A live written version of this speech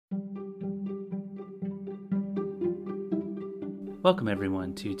Welcome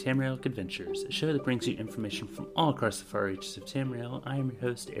everyone to Tamriel Adventures, a show that brings you information from all across the far reaches of Tamriel. I am your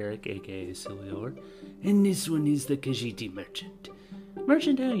host, Eric, aka Silior, and this one is the Khajiit Merchant.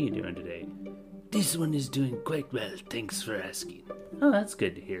 Merchant, how are you doing today? This one is doing quite well, thanks for asking. Oh, that's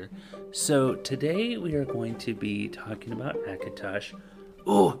good to hear. So, today we are going to be talking about Akatosh.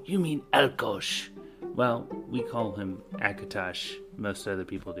 Oh, you mean Alkosh. Well, we call him Akatosh, most other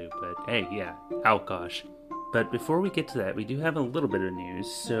people do, but hey, yeah, Alkosh. But before we get to that, we do have a little bit of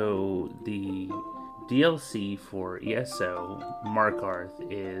news. So the DLC for ESO, Markarth,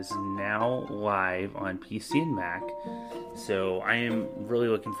 is now live on PC and Mac. So I am really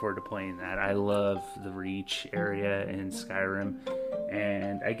looking forward to playing that. I love the Reach area in Skyrim.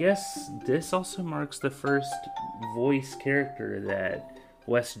 And I guess this also marks the first voice character that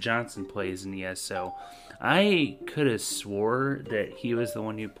Wes Johnson plays in ESO. I could have swore that he was the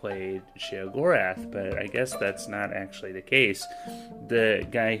one who played Sheogorath, but I guess that's not actually the case. The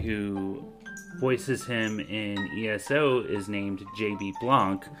guy who voices him in ESO is named J.B.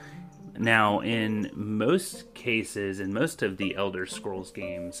 Blanc. Now, in most cases, in most of the Elder Scrolls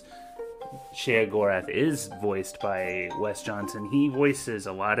games, Sheogorath is voiced by Wes Johnson. He voices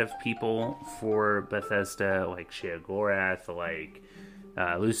a lot of people for Bethesda, like Sheogorath, like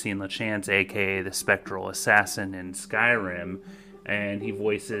Lucien Lachance, aka the Spectral Assassin in Skyrim, and he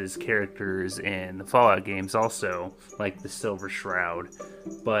voices characters in the Fallout games also, like the Silver Shroud.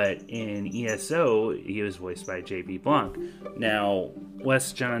 But in ESO, he was voiced by J.B. Blanc. Now,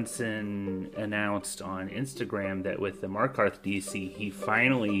 Wes Johnson announced on Instagram that with the Markarth DC, he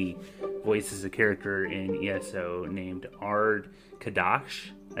finally voices a character in ESO named Ard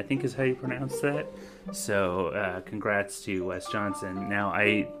Kadash, I think is how you pronounce that. So, congrats to Wes Johnson. Now,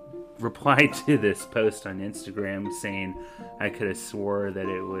 I replied to this post on Instagram saying I could have swore that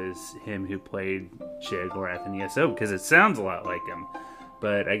it was him who played Sheogorath in ESO because it sounds a lot like him.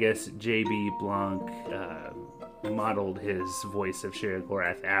 But I guess J.B. Blanc modeled his voice of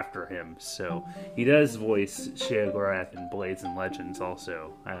Sheogorath after him. So, he does voice Sheogorath in Blades and Legends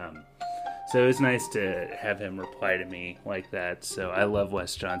also. So it was nice to have him reply to me like that. So I love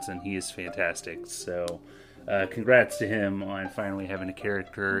Wes Johnson. He is fantastic. So congrats to him on finally having a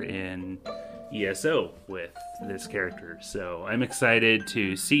character in ESO with this character. So I'm excited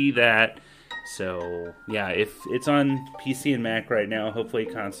to see that. So yeah, if it's on PC and Mac right now, hopefully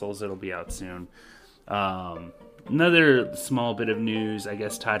consoles, it'll be out soon. Another small bit of news, I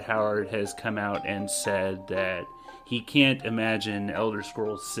guess Todd Howard has come out and said that he can't imagine Elder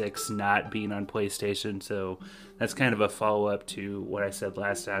Scrolls 6 not being on PlayStation, so that's kind of a follow-up to what I said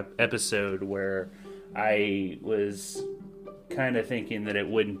last episode, where I was kind of thinking that it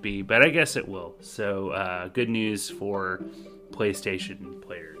wouldn't be, but I guess it will. So, good news for PlayStation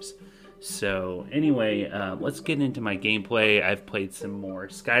players. So, anyway, let's get into my gameplay. I've played some more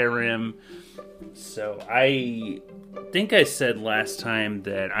Skyrim. So, I think I said last time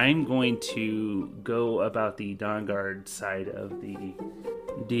that I'm going to go about the Dawnguard side of the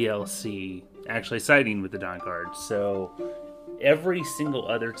DLC, actually siding with the Dawnguard. So every single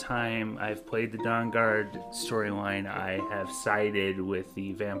other time I've played the Dawnguard storyline, I have sided with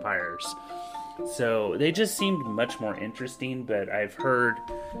the vampires. So they just seemed much more interesting, but I've heard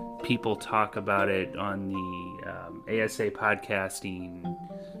people talk about it on the ASA podcasting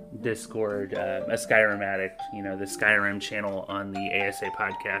Discord, a Skyrim addict, the Skyrim channel on the ASA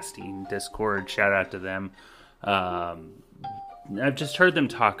podcasting Discord. Shout out to them. I've just heard them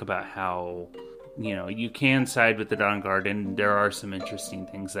talk about how, you can side with the Dawnguard, and there are some interesting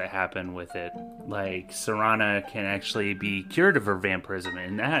things that happen with it. Like, Serana can actually be cured of her vampirism,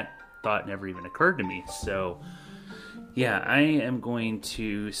 and that thought never even occurred to me. So, yeah, I am going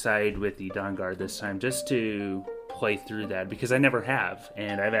to side with the Dawnguard this time, just to play through that, because I never have,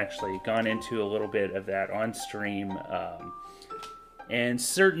 and I've actually gone into a little bit of that on stream, and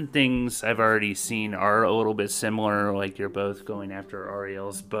certain things I've already seen are a little bit similar, like you're both going after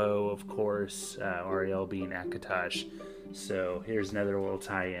Ariel's bow, of course, Ariel being Akatosh. So here's another little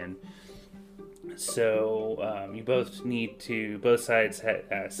tie-in. So you both need to, both sides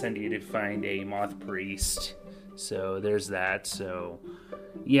send you to find a Moth Priest. So there's that. So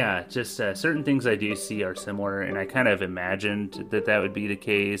yeah, just certain things I do see are similar, and I kind of imagined that would be the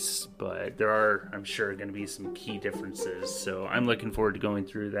case, but there are, I'm sure, going to be some key differences. So I'm looking forward to going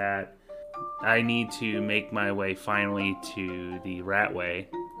through that. I need to make my way finally to the Ratway.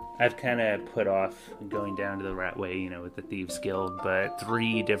 I've kind of put off going down to the Ratway, with the Thieves Guild, but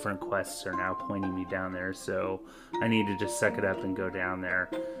 3 different quests are now pointing me down there, so I need to just suck it up and go down there.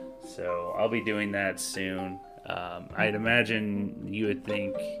 So I'll be doing that soon. I'd imagine you would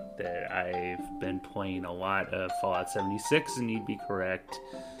think that I've been playing a lot of Fallout 76, and you'd be correct.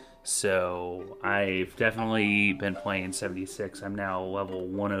 So I've definitely been playing 76. I'm now level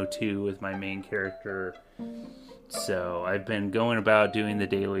 102 with my main character. So I've been going about doing the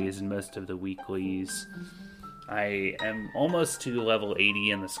dailies and most of the weeklies. I am almost to level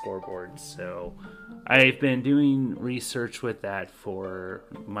 80 in the scoreboard, so I've been doing research with that for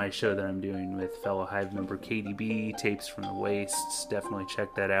my show that I'm doing with fellow Hive member KDB, Tapes from the Wastes. Definitely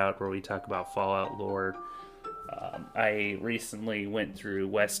check that out, where we talk about Fallout lore. I recently went through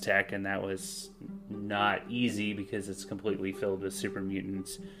West Tech, and that was not easy because it's completely filled with super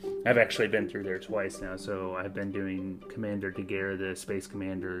mutants. I've actually been through there twice now, so I've been doing Commander Daguerre, the Space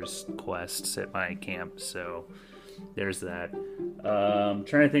Commander's quests at my camp, so there's that. Trying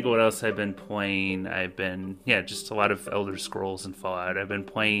to think of what else I've been playing. I've been, just a lot of Elder Scrolls and Fallout. I've been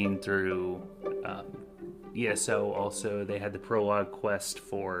playing through ESO also. They had the prologue quest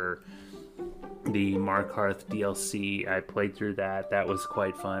for the Markarth DLC. I played through that. That was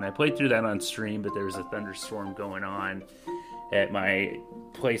quite fun. I played through that on stream, but there was a thunderstorm going on at my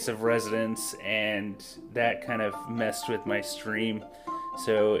place of residence, and that kind of messed with my stream.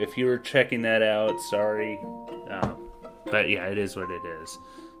 So if you were checking that out, sorry. But yeah, it is what it is.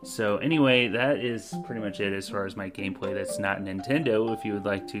 So anyway, that is pretty much it as far as my gameplay. That's not Nintendo. If you would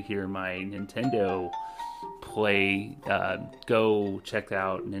like to hear my Nintendo play, go check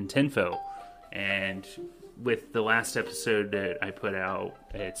out Nintenfo. And with the last episode that I put out,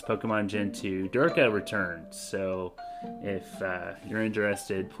 it's Pokemon Gen 2 Durka returns. So if you're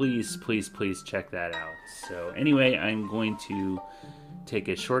interested, please check that out. So anyway, I'm going to take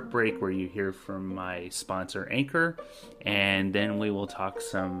a short break where you hear from my sponsor Anchor, and then we will talk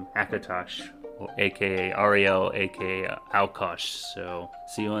some Akatosh, aka Ariel, aka Alkosh. So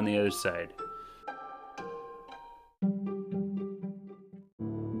see you on the other side.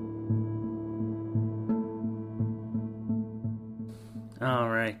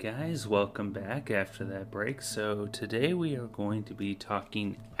 Alright guys, welcome back after that break. So today we are going to be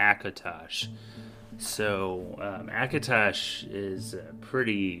talking Akatosh. So Akatosh is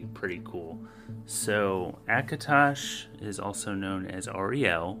pretty cool. So Akatosh is also known as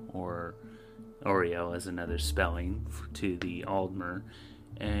Auriel, or Auriel as another spelling to the Aldmer,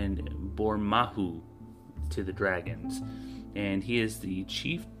 and Bormahu to the dragons. And he is the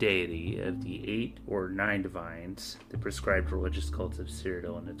chief deity of the 8 or 9 divines, the prescribed religious cult of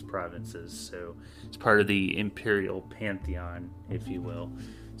Cyrodiil and its provinces. So it's part of the imperial pantheon, if you will.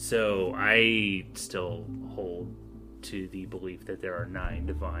 So I still hold to the belief that there are 9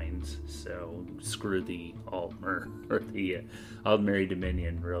 divines. So screw the Aldmer, or the Aldmeri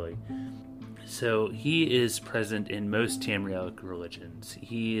Dominion, really. So he is present in most Tamrielic religions.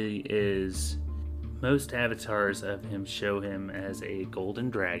 Most avatars of him show him as a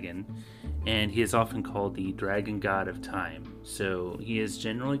golden dragon, and he is often called the dragon god of time. So he is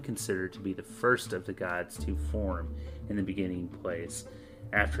generally considered to be the first of the gods to form in the beginning place.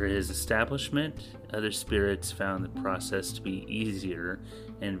 After his establishment, other spirits found the process to be easier,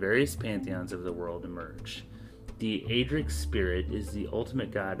 and various pantheons of the world emerged. The Adric spirit is the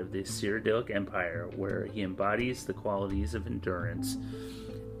ultimate god of the Cyrodiilic Empire, where he embodies the qualities of endurance,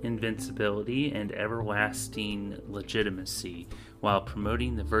 invincibility, and everlasting legitimacy, while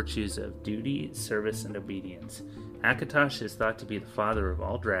promoting the virtues of duty, service, and obedience. Akatosh is thought to be the father of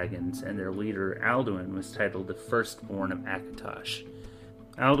all dragons, and their leader, Alduin, was titled the firstborn of Akatosh.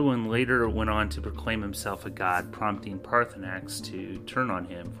 Alduin later went on to proclaim himself a god, prompting Paarthurnax to turn on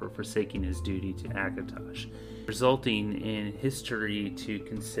him for forsaking his duty to Akatosh, resulting in history to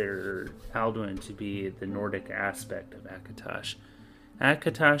consider Alduin to be the Nordic aspect of Akatosh.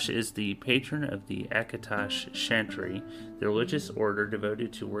 Akatosh is the patron of the Akatosh Chantry, the religious order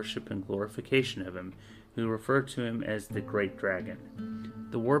devoted to worship and glorification of him, who refer to him as the Great Dragon.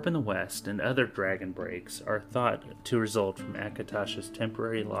 The warp in the west and other dragon breaks are thought to result from Akatosh's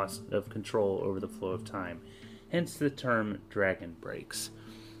temporary loss of control over the flow of time, hence the term dragon breaks.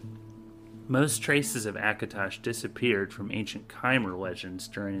 Most traces of Akatosh disappeared from ancient Chimer legends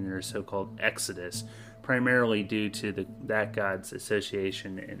during their so-called exodus, primarily due to that god's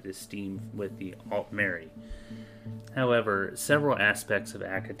association and esteem with the Altmeri. However, several aspects of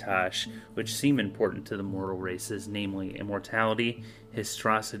Akatosh, which seem important to the mortal races, namely immortality,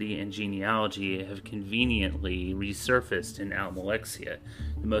 histrosity, and genealogy, have conveniently resurfaced in Almalexia,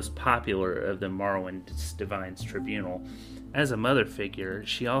 the most popular of the Morrowind Divines Tribunal. As a mother figure,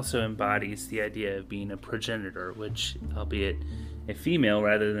 she also embodies the idea of being a progenitor, which, albeit a female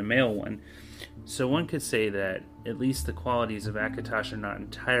rather than a male one, so one could say that at least the qualities of Akatosh are not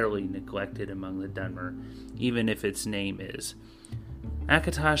entirely neglected among the Dunmer, even if its name is.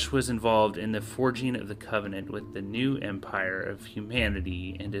 Akatosh was involved in the forging of the covenant with the new empire of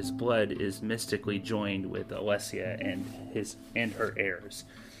humanity, and his blood is mystically joined with Alessia and her heirs.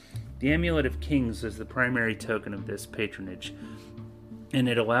 The Amulet of Kings was the primary token of this patronage, and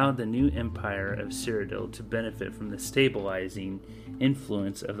it allowed the new empire of Cyrodiil to benefit from the stabilizing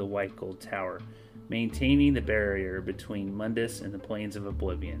influence of the White Gold Tower, maintaining the barrier between Mundus and the Plains of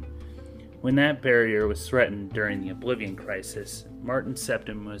Oblivion. When that barrier was threatened during the Oblivion Crisis, Martin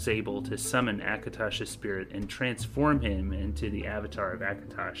Septim was able to summon Akatosh's spirit and transform him into the avatar of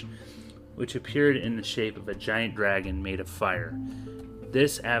Akatosh, which appeared in the shape of a giant dragon made of fire.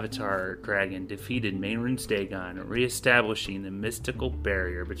 This avatar dragon defeated Mehrunes Dagon, re-establishing the mystical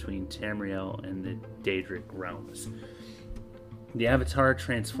barrier between Tamriel and the Daedric realms. The avatar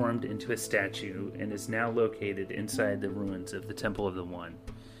transformed into a statue and is now located inside the ruins of the Temple of the One.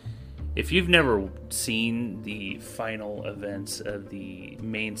 If you've never seen the final events of the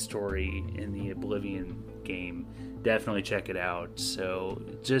main story in the Oblivion game, definitely check it out. So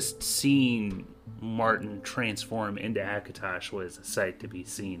just seeing Martin transform into Akatosh was a sight to be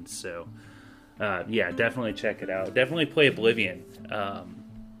seen. So definitely check it out. Definitely play Oblivion.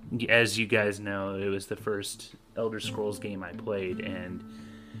 As you guys know, it was the first Elder Scrolls game I played, and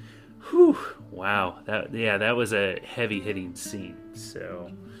wow, that was a heavy-hitting scene.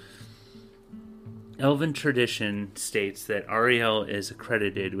 So Elven tradition states that Auriel is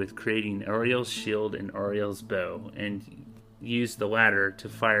accredited with creating Auriel's shield and Auriel's bow, and used the latter to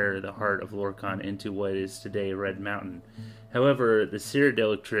fire the heart of Lorkhan into what is today Red Mountain. However, the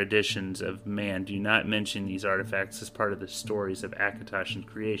Cyrodiilic traditions of man do not mention these artifacts as part of the stories of Akatoshan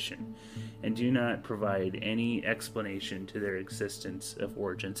creation, and do not provide any explanation to their existence of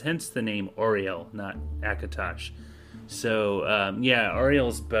origins, hence the name Auriel, not Akatosh. So,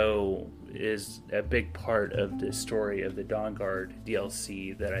 Auriel's bow is a big part of the story of the Dawnguard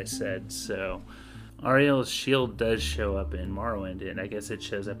DLC that I said. So Auriel's shield does show up in Morrowind, and I guess it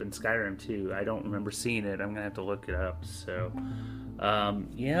shows up in Skyrim too. I don't remember seeing it. I'm gonna have to look it up. So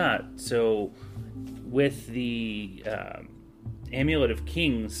so with the Amulet of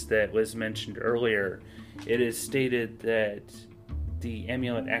Kings that was mentioned earlier, it is stated that the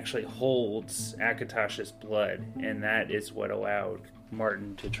amulet actually holds Akatosh's blood, and that is what allowed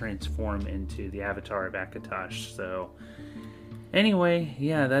Martin to transform into the avatar of Akatosh. So anyway,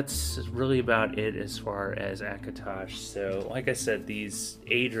 that's really about it as far as Akatosh. So like I said, these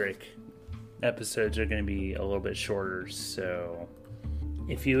Adric episodes are going to be a little bit shorter. So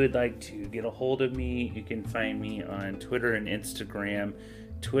if you would like to get a hold of me, you can find me on Twitter and Instagram.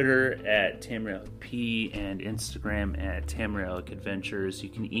 Twitter at TamrielP and Instagram at Tamrielic Adventures. You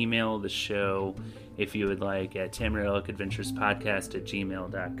can email the show if you would like at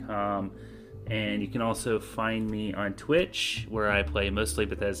TamrielicAdventurespodcast@gmail.com. And you can also find me on Twitch, where I play mostly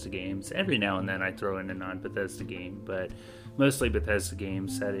Bethesda games. Every now and then I throw in a non-Bethesda game, but mostly Bethesda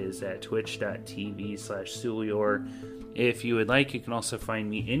games. That is at twitch.tv/Sulior. If you would like, you can also find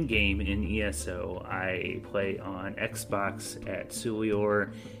me in-game in ESO. I play on Xbox at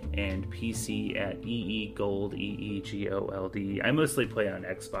Sulior and PC at EEGold, EEGOLD. I mostly play on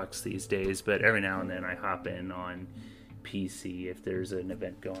Xbox these days, but every now and then I hop in on PC if there's an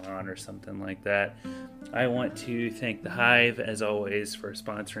event going on or something like that. I want to thank the Hive, as always, for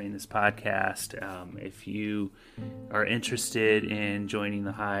sponsoring this podcast. If you are interested in joining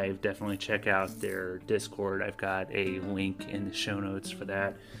the Hive, definitely check out their Discord. I've got a link in the show notes for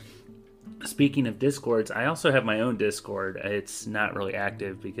that. Speaking of Discords, I also have my own Discord. It's not really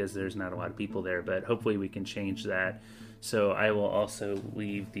active because there's not a lot of people there, but hopefully we can change that. So I will also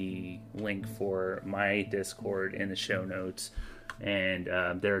leave the link for my Discord in the show notes. And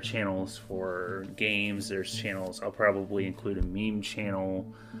there are channels for games. There's channels. I'll probably include a meme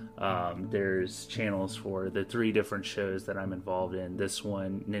channel. There's channels for the 3 different shows that I'm involved in. This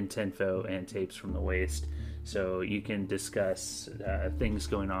one, Nintenfo, and Tapes from the Waste. So you can discuss things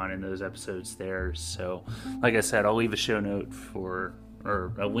going on in those episodes there. So like I said, I'll leave a show note or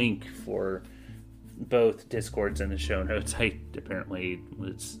a link for both Discords in the show notes. I apparently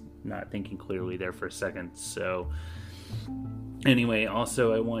was not thinking clearly there for a second. So anyway,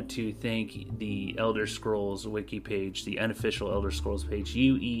 also I want to thank the Elder Scrolls wiki page, the unofficial Elder Scrolls page,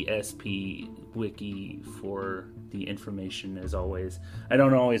 UESP wiki, for the information. As always, I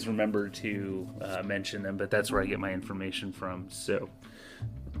don't always remember to mention them, but that's where I get my information from. So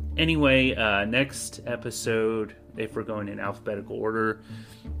anyway, next episode, if we're going in alphabetical order,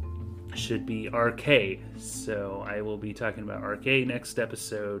 should be RK. So I will be talking about RK next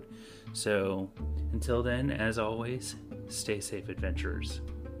episode. So until then, as always, stay safe, adventurers.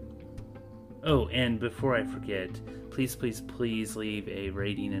 Oh, and before I forget, please leave a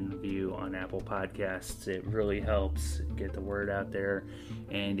rating and review on Apple Podcasts. It really helps get the word out there.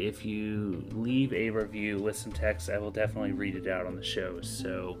 And if you leave a review with some text, I will definitely read it out on the show.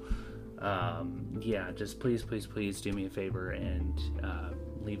 So, just please do me a favor and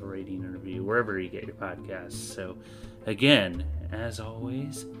leave a rating and review wherever you get your podcasts. So, again, as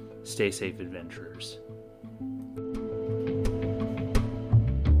always, stay safe, adventurers.